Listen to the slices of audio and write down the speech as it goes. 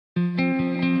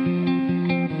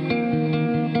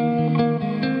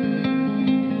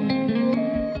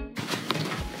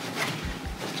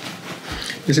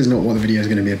This is not what the video is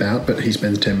going to be about, but he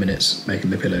spends 10 minutes making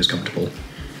the pillows comfortable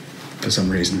for some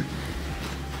reason.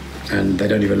 And they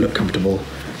don't even look comfortable,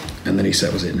 and then he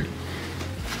settles in.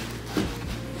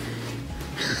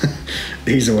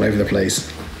 He's all over the place.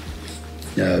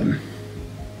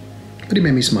 But he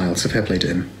made me smile, so fair play to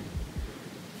him.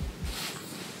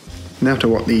 Now to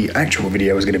what the actual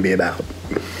video was going to be about.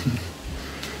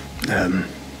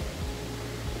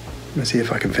 Let's see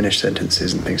if I can finish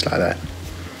sentences and things like that.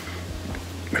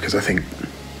 Because I think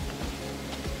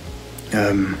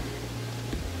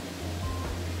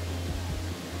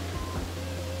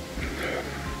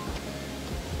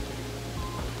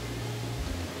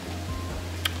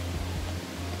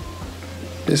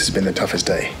this has been the toughest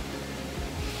day.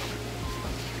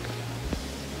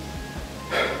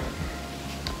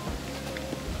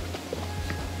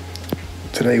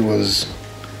 Today was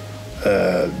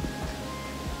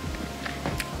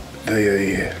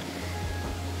the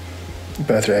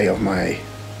birthday of my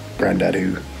granddad,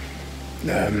 who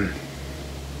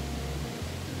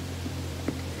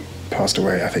passed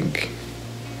away. I think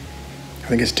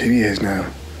it's 2 years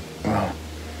now. Wow,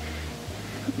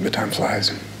 the time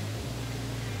flies.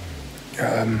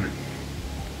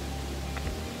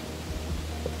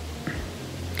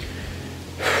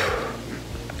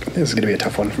 This is going to be a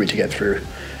tough one for me to get through.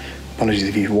 Apologies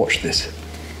if you've watched this.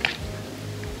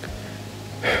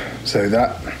 So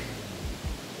that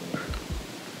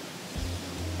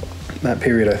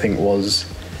period, I think, was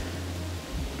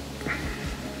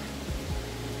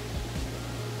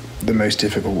the most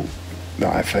difficult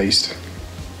that I faced.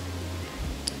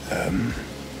 I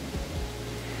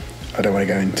don't want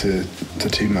to go into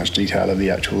too much detail of the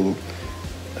actual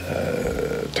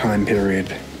time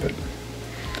period, but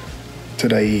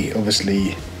today,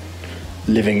 obviously,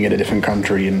 living in a different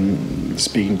country and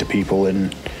speaking to people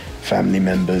and family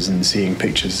members and seeing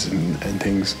pictures and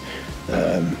things,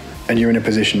 and you're in a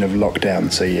position of lockdown,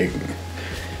 so you're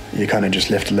kind of just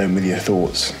left alone with your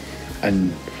thoughts.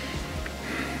 And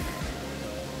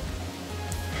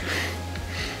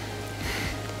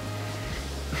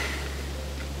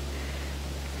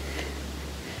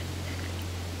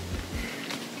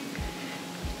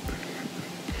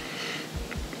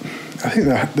I think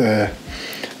that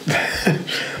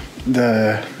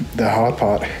the hard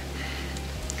part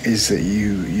is that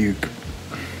you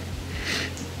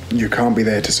can't be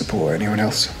there to support anyone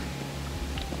else,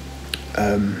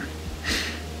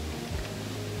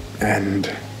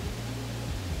 and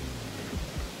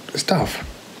it's tough.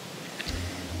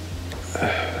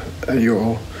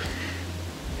 You're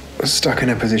stuck in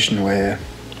a position where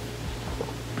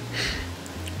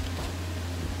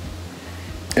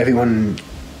everyone,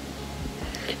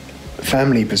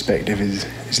 family perspective, is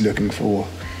looking for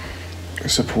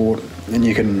support, and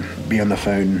you can be on the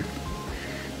phone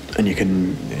and you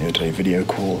can do a video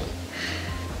call,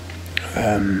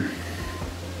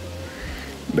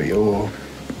 but you're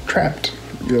trapped,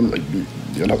 you're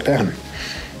locked down.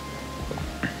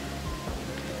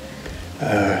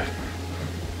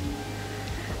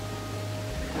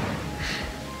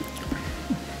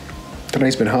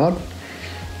 Today's been hard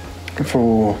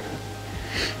for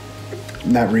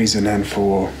that reason and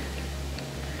for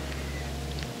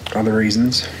other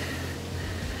reasons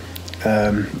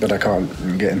that I can't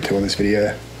get into on this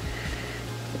video.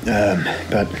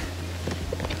 But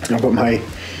I've got my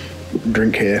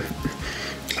drink here.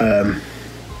 I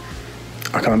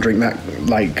can't drink that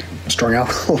like strong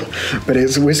alcohol, but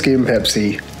it's whiskey and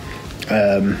Pepsi,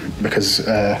 because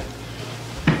a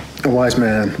wise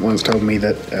man once told me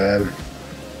that,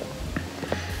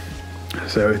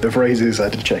 so the phrase is, I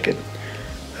had to check it,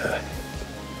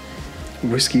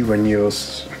 whiskey when you're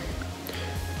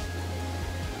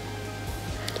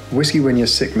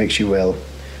sick makes you well.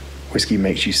 Whiskey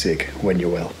makes you sick when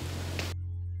you're well.